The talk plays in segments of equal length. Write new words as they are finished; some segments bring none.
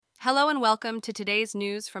Hello and welcome to today's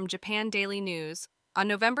news from Japan Daily News on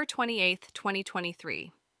November 28,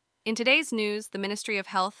 2023. In today's news, the Ministry of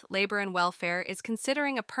Health, Labor and Welfare is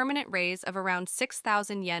considering a permanent raise of around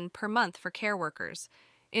 6,000 yen per month for care workers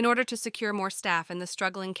in order to secure more staff in the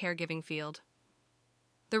struggling caregiving field.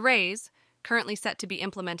 The raise, currently set to be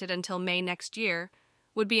implemented until May next year,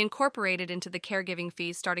 would be incorporated into the caregiving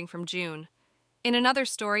fees starting from June. In another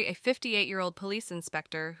story, a 58-year-old police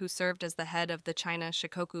inspector who served as the head of the China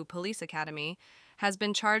Shikoku Police Academy has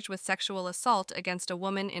been charged with sexual assault against a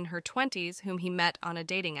woman in her 20s whom he met on a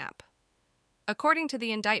dating app. According to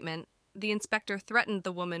the indictment, the inspector threatened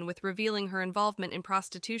the woman with revealing her involvement in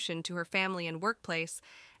prostitution to her family and workplace,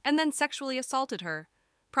 and then sexually assaulted her,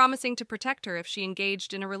 promising to protect her if she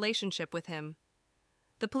engaged in a relationship with him.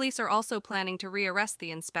 The police are also planning to rearrest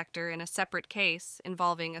the inspector in a separate case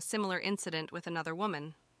involving a similar incident with another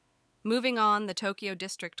woman. Moving on, the Tokyo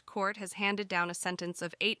District Court has handed down a sentence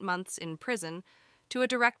of 8 months in prison to a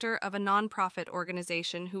director of a non-profit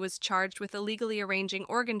organization who was charged with illegally arranging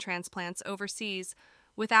organ transplants overseas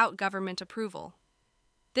without government approval.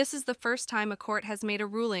 This is the first time a court has made a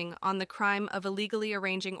ruling on the crime of illegally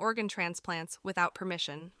arranging organ transplants without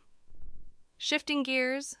permission. Shifting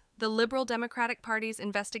gears, the Liberal Democratic Party's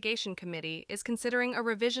investigation committee is considering a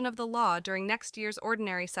revision of the law during next year's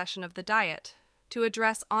ordinary session of the Diet to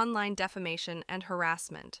address online defamation and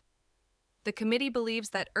harassment. The committee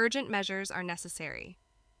believes that urgent measures are necessary.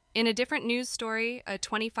 In a different news story, a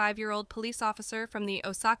 25-year-old police officer from the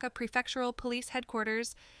Osaka Prefectural Police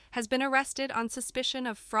Headquarters has been arrested on suspicion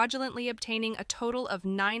of fraudulently obtaining a total of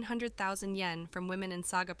 900,000 yen from women in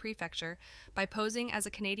Saga Prefecture by posing as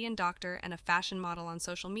a Canadian doctor and a fashion model on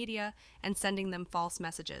social media and sending them false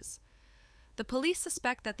messages. The police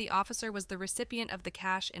suspect that the officer was the recipient of the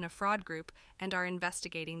cash in a fraud group and are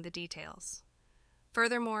investigating the details.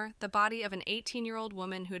 Furthermore, the body of an 18-year-old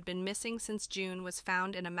woman who had been missing since June was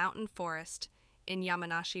found in a mountain forest in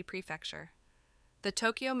Yamanashi Prefecture. The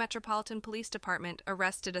Tokyo Metropolitan Police Department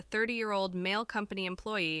arrested a 30-year-old male company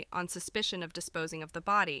employee on suspicion of disposing of the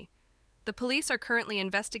body. The police are currently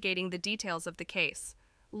investigating the details of the case.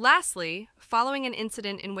 Lastly, following an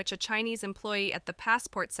incident in which a Chinese employee at the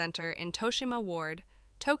Passport Center in Toshima Ward,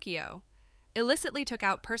 Tokyo, illicitly took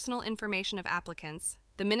out personal information of applicants,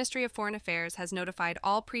 the Ministry of Foreign Affairs has notified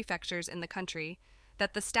all prefectures in the country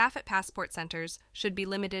that the staff at passport centers should be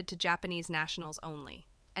limited to Japanese nationals only.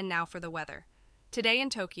 And now for the weather. Today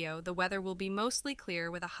in Tokyo, the weather will be mostly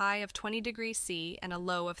clear with a high of 20 degrees C and a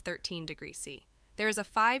low of 13 degrees C. There is a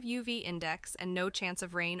 5 UV index and no chance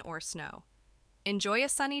of rain or snow. Enjoy a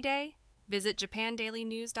sunny day. Visit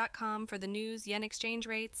JapanDailyNews.com for the news, yen exchange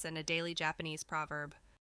rates, and a daily Japanese proverb.